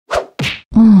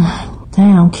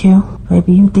Damn, Q.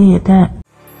 Baby, you did that.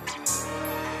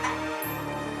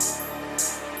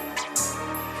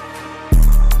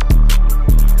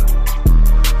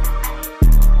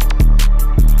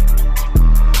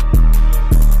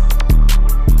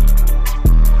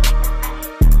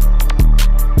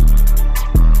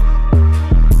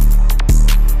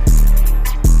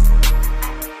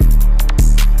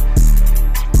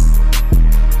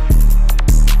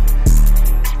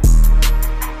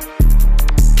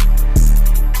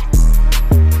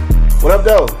 What up,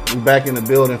 though? We back in the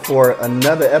building for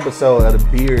another episode of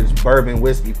the Beards Bourbon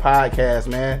Whiskey Podcast,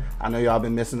 man. I know y'all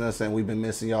been missing us, and we've been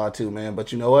missing y'all too, man.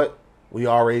 But you know what? We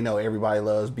already know everybody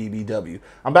loves BBW.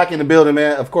 I'm back in the building,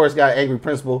 man. Of course, got Angry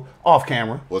Principal off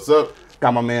camera. What's up?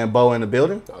 Got my man Bo in the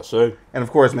building. I say. And of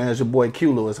course, man, it's your boy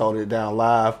Q Lewis holding it down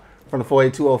live from the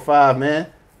 48205, man.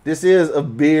 This is a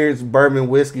Beards Bourbon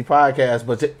Whiskey Podcast,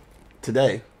 but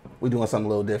today we're doing something a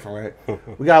little different,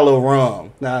 right? We got a little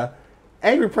rum. Now,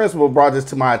 Angry Principal brought this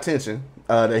to my attention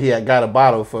that he had got a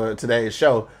bottle for today's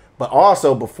show. But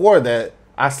also before that,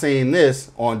 I seen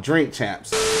this on Drink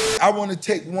Champs. I want to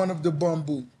take one of the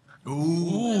Bumbu.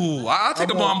 Ooh, I'll take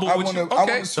a Bumbu with you.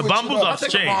 Okay. The Bumbu's off the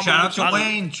chain. Shout out to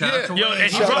Wayne. Shout out to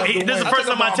Wayne. This is the first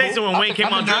time I tasted when Wayne came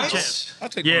on Drink Champs.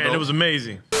 Yeah, and it was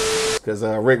amazing. Because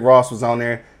Rick Ross was on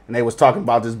there, and they was talking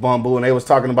about this Bumbu, and they was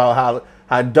talking about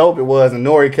how dope it was, and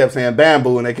Nori kept saying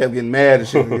bamboo, and they kept getting mad and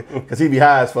shit, because he be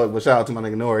high as fuck, but shout out to my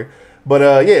nigga Nori.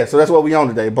 But yeah, so that's what we on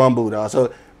today, Bumbu, dog.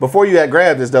 So before you had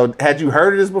grabbed this, though, had you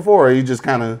heard of this before, or you just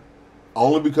kind of...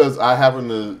 Only because I happened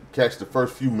to catch the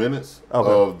first few minutes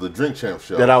of the Drink Champ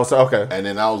show. That I was, okay. And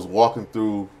then I was walking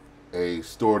through a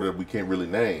store that we can't really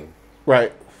name.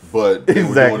 Right. But they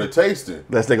were doing a tasting.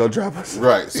 Lest they go drop us.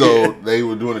 Right. So they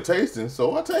were doing a tasting,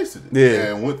 so I tasted it. Yeah.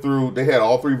 And went through, they had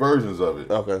all three versions of it.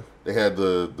 Okay. They had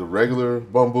the regular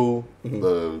Bumbu,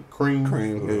 the cream,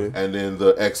 and then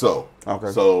the XO.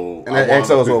 Okay. So and that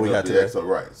XO is what we got today. XO,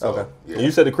 right. So, okay. Yeah. And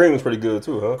you said the cream was pretty good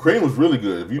too, huh? Cream was really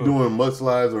good. If you're doing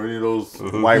mudslides or any of those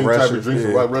White Russian type of drinks,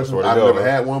 White Russian, I've never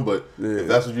had one, but if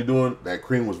that's what you're doing, that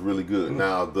cream was really good.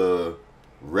 Now the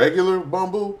regular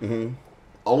Bumbu,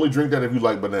 only drink that if you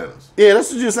like bananas. Yeah,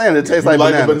 that's what you're saying. It tastes like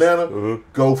bananas. If you like a banana,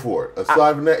 go for it.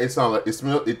 Aside from that,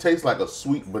 it tastes like a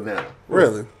sweet banana.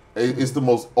 Really? It's the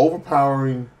most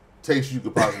overpowering taste you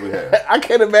could possibly have. I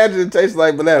can't imagine it tastes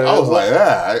like banana. I was like,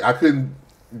 I couldn't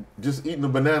just eating a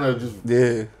banana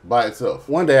by itself.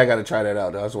 One day I got to try that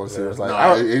out, though. I just want to see what it's like.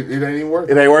 No, it ain't even worth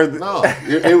it. It ain't worth it? No.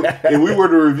 If we were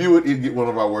to review it, it'd get one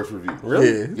of our worst reviews.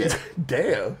 Really? Yeah.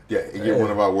 Damn. Yeah, it'd get one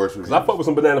of our worst reviews. I fuck with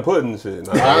some banana pudding and shit.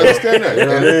 I understand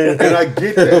that. and I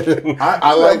get that.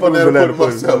 I like banana pudding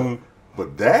myself.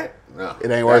 But that? No.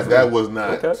 It ain't worth it. That was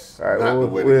not, all right, not the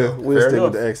way to go. We'll stick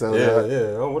with the XO.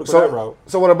 Yeah. I want to go that route.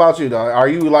 So what about you, dog? Are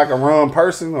you like a rum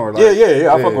person? Or like,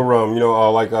 Yeah. I fuck with rum. You know,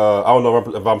 I don't know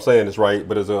if I'm saying this right,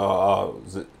 but it's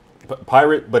is it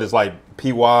pirate, but it's like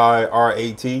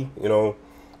PYRAT. You know,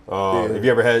 if you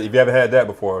haven't had that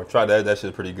before, try that. That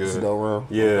shit's pretty good. It's no rum.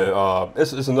 Yeah,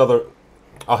 it's another.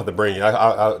 I'll have to bring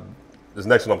it. This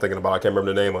next one I'm thinking about, I can't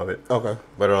remember the name of it. Okay.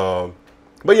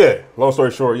 But yeah, long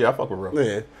story short, I fuck with rum.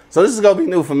 Yeah. So this is gonna be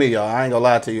new for me, y'all. I ain't gonna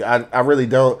lie to you. I really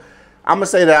don't. I'm gonna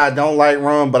say that I don't like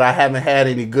rum, but I haven't had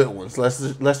any good ones. Let's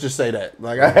just say that.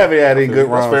 Like I haven't had any good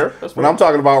rum. That's fair. When I'm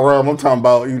talking about rum, I'm talking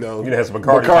about you can have some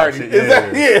Bacardi. Shit.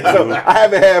 Yeah. So I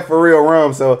haven't had for real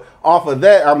rum. So off of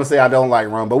that, I'm gonna say I don't like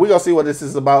rum. But we gonna see what this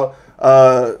is about.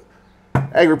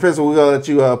 Angry Principal, we're gonna let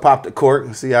you pop the cork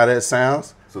and see how that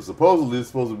sounds. So supposedly it's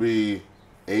supposed to be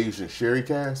aged in sherry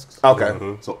casks.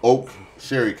 Okay. So oak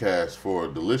sherry casks for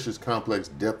delicious, complex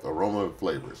depth, aroma, and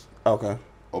flavors. Okay.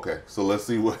 Okay, so let's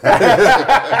see what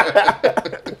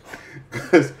happens.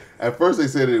 Because at first they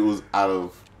said it was out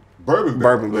of bourbon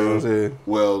barrels. Yeah.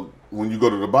 Well, when you go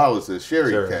to the bottle, it says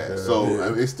sherry cask. So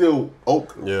I mean, it's still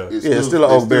oak. Yeah. It's still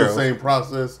an oak barrel. It's the same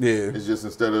process. Yeah. It's just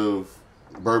instead of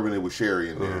bourbon, it was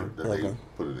sherry in there that they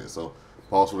put it in. So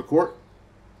pause for the cork.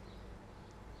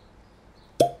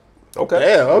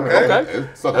 Okay. Yeah, okay. That's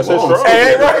it strong.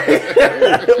 Hey,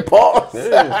 right. Pause.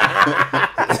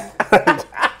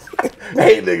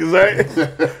 Hey, niggas,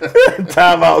 right?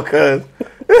 Time out, cuz.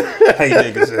 Hey,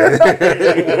 niggas.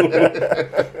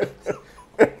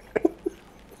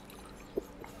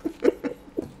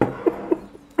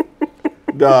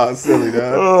 Dog, silly,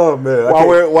 dog. Oh, man.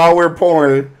 While we're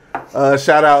pouring,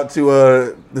 shout out to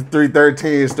the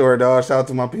 313 store, dog. Shout out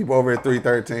to my people over at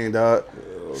 313, dog.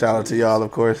 Shout out to y'all,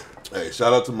 of course. Hey,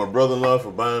 shout out to my brother-in-law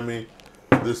for buying me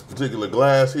this particular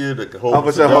glass here that can hold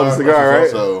a cigar. Hold a cigar, right?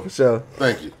 So, for sure.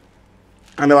 Thank you.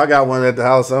 I know I got one at the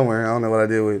house somewhere. I don't know what I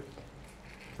did with it.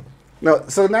 No,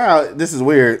 so now this is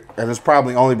weird, and it's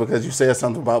probably only because you said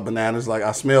something about bananas. Like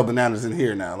I smell bananas in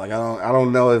here now. Like I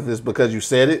don't know if it's because you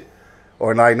said it,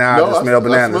 or like now I just smell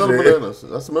bananas.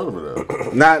 I smell the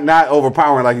bananas. Not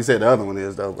overpowering like you said the other one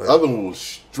is though. But. The other one was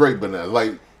straight banana.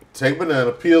 Like take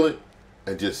banana, peel it,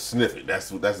 and just sniff it.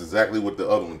 That's exactly what the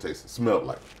other one smelled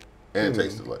like, and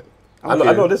tasted like. I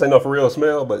know this ain't no for real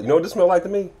smell, but you know what this smell like to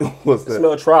me? What's that? It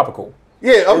smell tropical.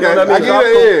 Yeah, okay. You know what I mean? I get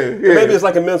it, yeah. Maybe it's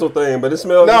like a mental thing, but it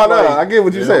smells. No, like, I get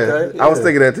what you're saying. Okay, I was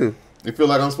thinking that too. You feel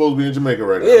like I'm supposed to be in Jamaica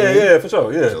right now. Yeah, for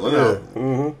sure. Yeah. Chilling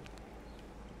out.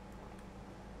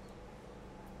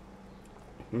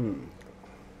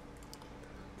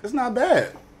 It's not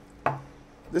bad.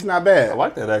 It's not bad. I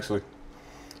like that actually.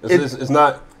 It's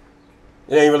not.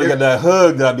 It ain't really got that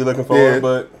hug that I'd be looking for,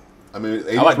 but I mean, it's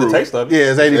 80 I like proof. the taste of it.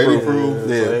 Yeah, it's 80 proof.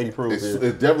 Yeah, Yeah. 80 proof. It's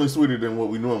definitely sweeter than what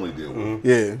we normally deal with.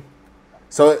 Yeah.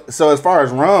 So as far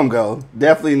as rum go,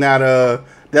 definitely not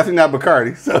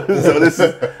Bacardi. So this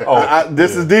is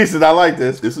this is decent. I like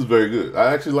this. This is very good.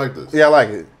 I actually like this. Yeah, I like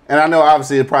it. And I know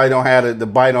obviously it probably don't have the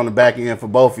bite on the back end for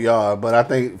both of y'all, but I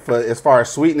think for as far as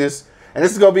sweetness, and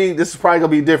this is probably gonna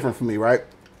be different for me, right?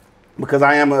 Because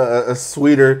I am a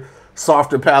sweeter,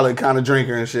 softer palate kind of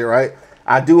drinker and shit, right?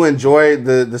 I do enjoy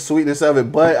the sweetness of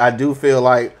it, but I do feel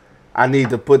like I need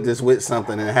to put this with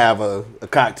something and have a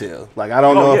cocktail. Like I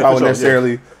don't know if I would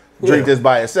necessarily drink this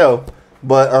by itself,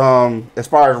 but as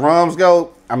far as rums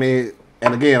go, I mean,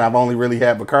 and again, I've only really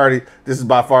had Bacardi. This is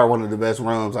by far one of the best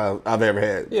rums I've ever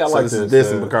had. Yeah, I so like this. This is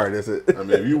this and Bacardi. That's it. I mean,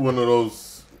 if you're one of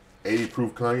those 80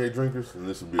 proof cognac drinkers, then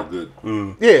this would be a good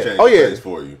Yeah. Oh yeah. taste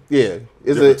for you. Yeah.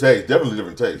 Is Different it taste, definitely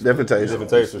different taste. different taste? Different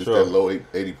taste for It's sure. that low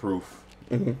 80 proof.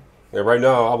 Yeah, right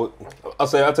now I'll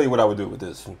tell you what I would do with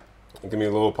this. Give me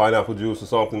a little pineapple juice or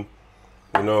something,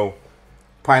 you know.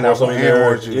 Pineapple and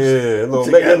orange juice. Yeah, a little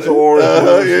make some orange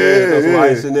juice. Throw some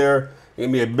ice in there. Give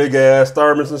me a big ass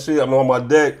thermos and shit. I'm on my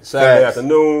deck Saturday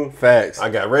afternoon. Facts. I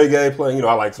got reggae playing. You know,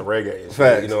 I like some reggae. And shit,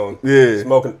 Facts. you know, Yeah.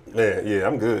 smoking. Man, yeah,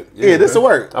 I'm good. Yeah, this will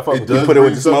work. I fuck It with does put it bring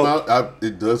with the something smoke? out.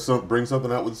 It does bring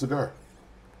something out with the cigar.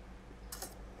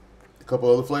 A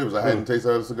couple other flavors I hadn't tasted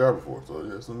out of a cigar before, so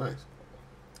yeah, it's so nice.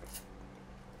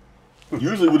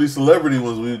 Usually with these celebrity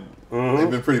ones, they've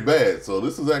been pretty bad, so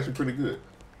this is actually pretty good.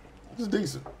 This is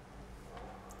decent.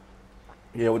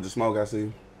 Yeah, with the smoke I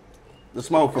see. The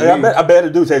smoke for Hey, me I bet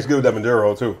it do taste good with that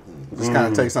Maduro too. just kind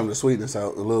of takes some of the sweetness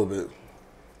out a little bit.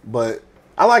 But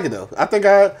I like it though. I think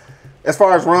as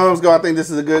far as rums go, I think this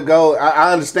is a good go.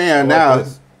 I understand now.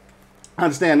 this. I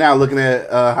understand now looking at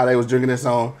how they was drinking this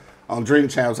on Drink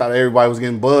Champs, how everybody was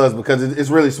getting buzzed because it's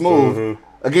really smooth.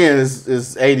 Again,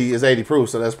 it's 80 proof,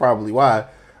 so that's probably why.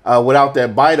 Without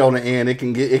that bite on the end, it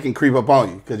can creep up on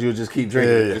you because you'll just keep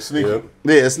drinking. It's sneaky.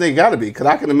 Yeah, it's sneaky, gotta be. Because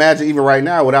I can imagine even right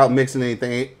now, without mixing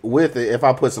anything with it, if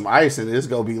I put some ice in it, it's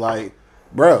gonna be like,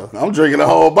 bro, I'm drinking the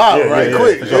whole bottle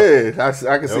quick. for sure. Yeah,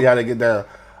 I can see how they get down.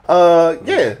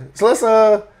 Yeah. So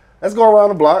let's go around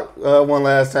the block one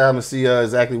last time and see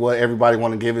exactly what everybody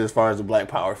want to give it as far as the Black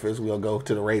Power Fist. We'll go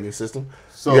to the rating system.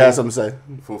 So you got something to say?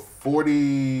 For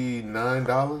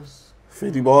 $49,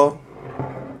 50 ball.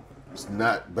 it's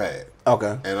not bad.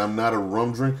 Okay. And I'm not a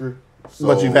rum drinker, so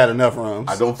But you've had enough rums.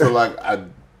 I don't feel like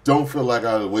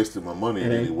I wasted my money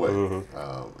in any way.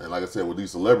 And like I said, with these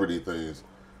celebrity things,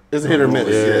 it's hit or miss.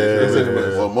 it's hit or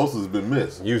miss. Well, most of it's been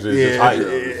missed. Usually it's just hype.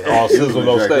 All sizzle,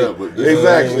 no Jacked steak. up, but this is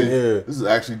Exactly. actually- This is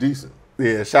actually decent.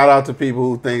 Yeah, shout out to people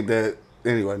who think that.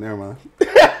 Anyway, never mind.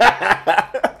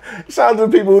 Shout out to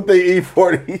the people who think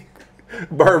E40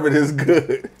 bourbon is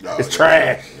good. Oh, It's yeah.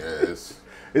 trash. Yeah,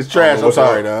 It's trash. I'm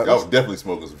sorry, dog. dog. I was definitely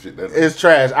smoking some shit. It's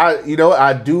trash.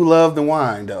 I do love the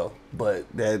wine though, but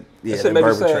that That shit that make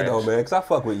me bourbon sad trash. though, man, because I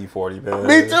fuck with E40, man.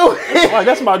 Me too. Like,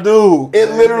 that's my dude.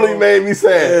 It literally made me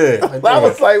sad. Yeah. I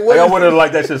was like, what? I is wanted to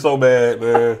like that shit so bad,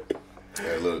 man.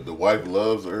 Yeah, look, the wife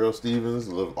loves Earl Stevens,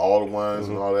 loves all the wines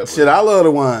and all that. Shit, I love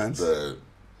the wines.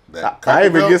 I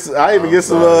even get some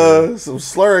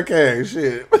Slurricane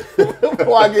shit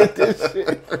before I get this shit.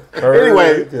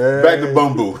 Anyway, back to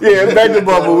Bumbu. Yeah, back to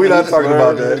Bumbu. We're not talking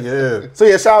about that. Yeah. So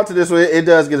yeah, shout out to this one. It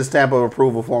does get a stamp of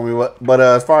approval for me. But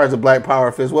as far as the Black Power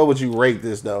Fist, what would you rate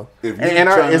this though? If you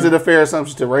Is it a fair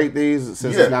assumption to rate these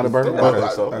since it's not a bourbon?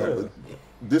 Okay.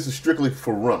 This is strictly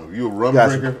for rum. If you're a rum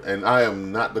drinker, and I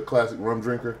am not the classic rum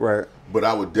drinker, Right. but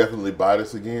I would definitely buy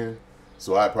this again.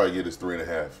 So I'd probably get this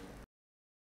 3.5.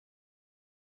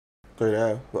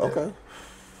 3.5. Okay.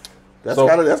 That's So-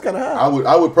 kind of high.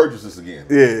 I would purchase this again.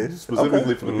 Yeah. Specifically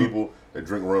Okay. for the people that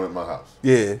drink rum at my house.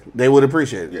 Yeah, they would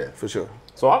appreciate it. Yeah. For sure.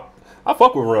 So I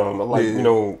fuck with rum, like, Yeah. you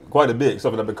know, quite a bit,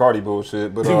 except for that Bacardi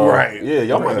bullshit. But Right. yeah,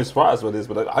 y'all might Right. be surprised by this,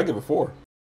 but I give it 4.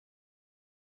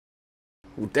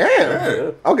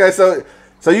 Damn. Okay, so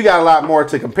you got a lot more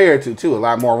to compare to too. A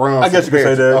lot more runs. I guess you could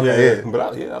say that. Okay, yeah. But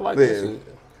I like this shit.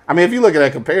 I mean, if you look at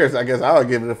that comparison, I guess I would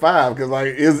give it a 5 because like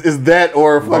is that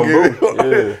or fucking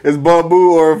is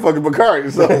Bumbu or fucking Bacardi?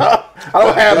 So I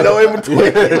don't have no in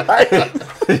between. Like,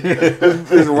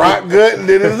 it's rock good and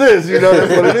then it's this. You know,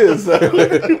 that's what it is. So.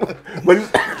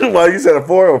 But well, you said a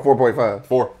 4 or 4.5?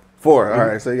 4. 4. All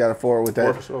right, so you got a 4 with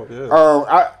that. 4 for sure. Yeah.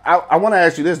 I want to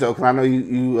ask you this though, because I know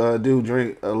you do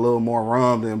drink a little more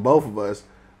rum than both of us.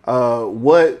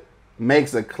 What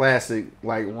makes a classic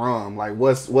like rum? Like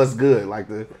what's good? Like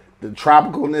the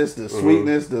tropicalness, the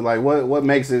sweetness, the like what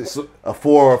makes it a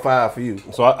 4 or 5 for you?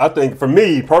 So I think for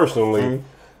me personally,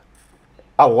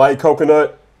 I like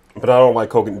coconut, but I don't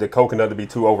like the coconut to be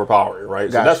too overpowering,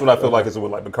 right? So that's what I feel like is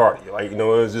with like Bacardi. Like, you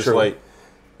know, it's just like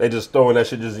they just throwing that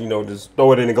shit, just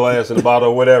throw it in a glass, in a bottle,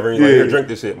 or whatever, and you're like, here, drink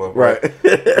this shit, man. Right.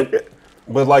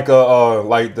 But like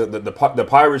the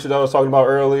pirate shit I was talking about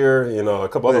earlier, you know, a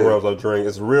couple other rums I drink,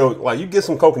 it's real, like you get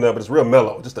some coconut, but it's real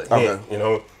mellow, just a hint, you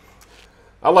know.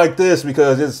 I like this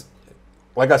because it's,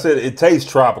 like I said, it tastes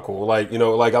tropical. Like, you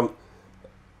know, like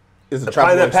it's a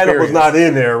tropical pineapple's not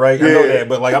in there, right? I know that,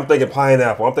 but like I'm thinking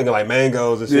pineapple, I'm thinking like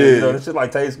mangoes and shit. You know, this shit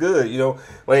like tastes good, you know.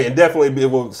 Like, and definitely it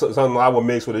will something I will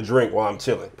mix with a drink while I'm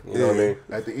chilling. You know what I mean?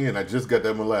 At the end, I just got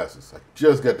that molasses. I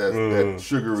just got that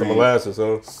sugary some molasses,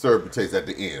 syrup taste at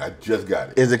the end. I just got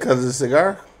it. Is it because of the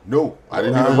cigar? No, I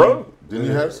didn't even rum. Didn't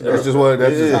you have cigar? That's just what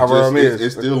that's how rum is.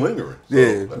 It's still lingering. So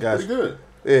yeah, that's pretty good.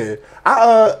 Yeah,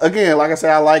 again, like I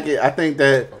said, I like it. I think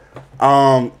that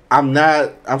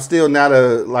I'm still not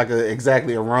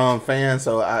exactly a rum fan,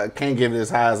 so I can't give it as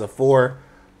high as a 4.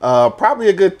 Probably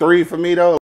a good 3 for me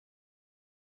though.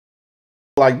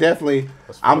 Like definitely,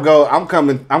 I'm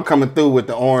coming through with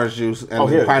the orange juice and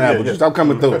the pineapple juice. I'm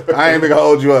coming through. I ain't even gonna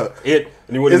hold you up. It's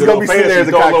gonna be sitting there as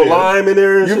a cocktail. A little lime in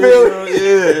there. You feel me?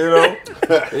 Yeah, you know.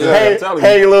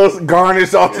 Hey, a little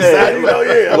garnish off the side. You know,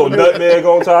 a little nutmeg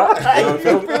on top. You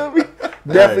feel me?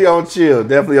 Definitely on chill.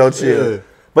 Yeah.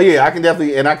 But yeah, I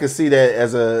can see that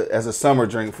as a summer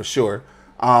drink for sure.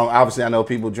 Obviously, I know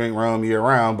people drink rum year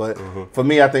round, but for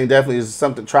me, I think definitely it's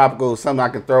something tropical, something I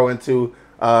can throw into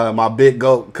my big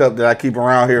goat cup that I keep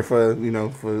around here for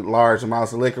large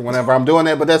amounts of liquor whenever I'm doing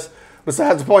that. But that's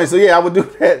besides the point. So yeah, I would do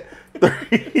that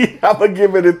 3. I'm gonna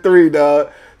give it a 3,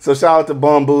 dog. So shout out to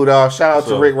Bumbu, dog. Shout out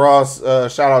to Rick Ross.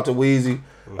 Shout out to Wheezy.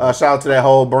 Shout out to that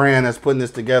whole brand that's putting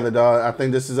this together, dog. I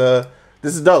think this is dope.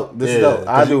 This is dope.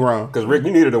 I do rum. Because Rick,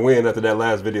 you needed a win after that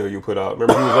last video you put out.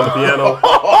 Remember he was on the piano?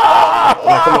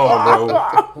 Like, come on,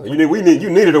 bro. You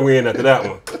needed a win after that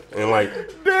one. And like,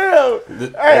 damn.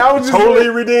 Hey, I was totally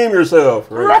redeem yourself.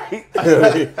 Right.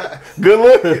 Good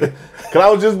looking. Cause I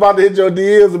was just about to hit your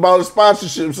DMs about a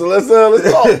sponsorship. So let's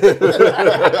talk.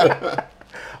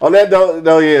 On that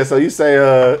though, yeah. So you say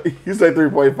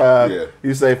 3.5. Yeah.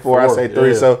 You say 4. I say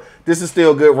 3. Yeah. So this is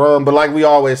still good rum. But like we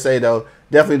always say though,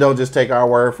 definitely don't just take our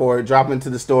word for it. Drop into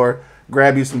the store,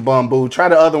 grab you some Bumbu. Try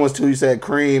the other ones too. You said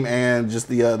cream and just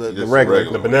the regular.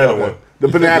 The banana one. The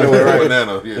banana one, right?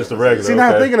 Banana, yeah. Just the regular. See,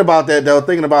 now thinking about that though,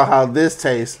 thinking about how this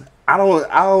tastes, I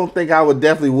don't think I would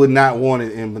not want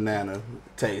it in banana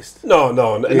taste. No,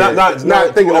 yeah.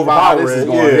 not thinking about how this is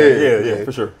going. Yeah,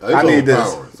 for sure. I need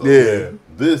this. So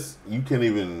this you can't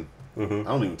even. I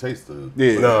don't even taste the.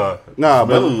 Yeah. Nah.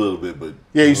 Smell it a little bit, but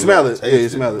you smell it. Yeah, you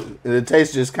smell it. And it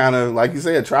tastes just kind of like you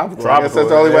said, tropical. I guess that's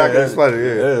the only way I can explain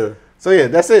it. Yeah. So yeah,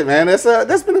 that's it, man.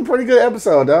 That's been a pretty good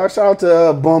episode, dog. Shout out to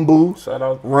Bumbu. Shout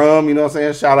out Rum. You know what I'm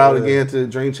saying? Shout out again to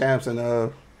Dream Champs and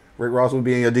Rick Ross will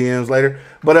be in your DMs later.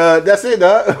 But that's it,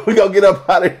 dog. We gonna get up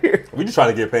out of here. We just trying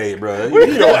to get paid, bro.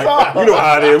 You know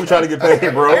how it is. We trying to get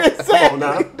paid, bro. Exactly. Come on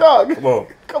now, dog. Come on.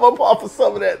 Come up off of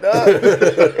some of that, dog.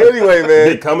 Anyway, man.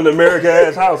 Big coming to America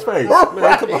ass house face.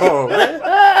 Man, come on,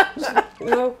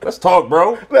 man. Let's talk,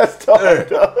 bro. Let's talk,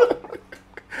 dog.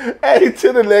 Hey,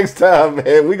 till the next time,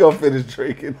 man. We gonna finish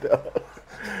drinking, dog.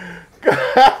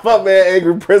 My man,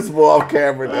 Angry Principal off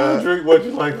camera, dog. Drink what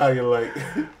you like, how you like.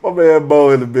 My man,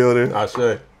 Bo in the building. I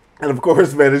say. And of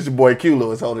course, man, it's your boy Q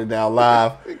Lewis holding it down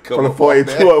live from the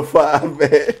 48205,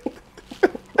 man.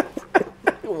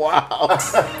 Wow.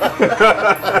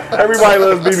 Everybody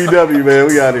loves BBW, man.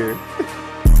 We out here.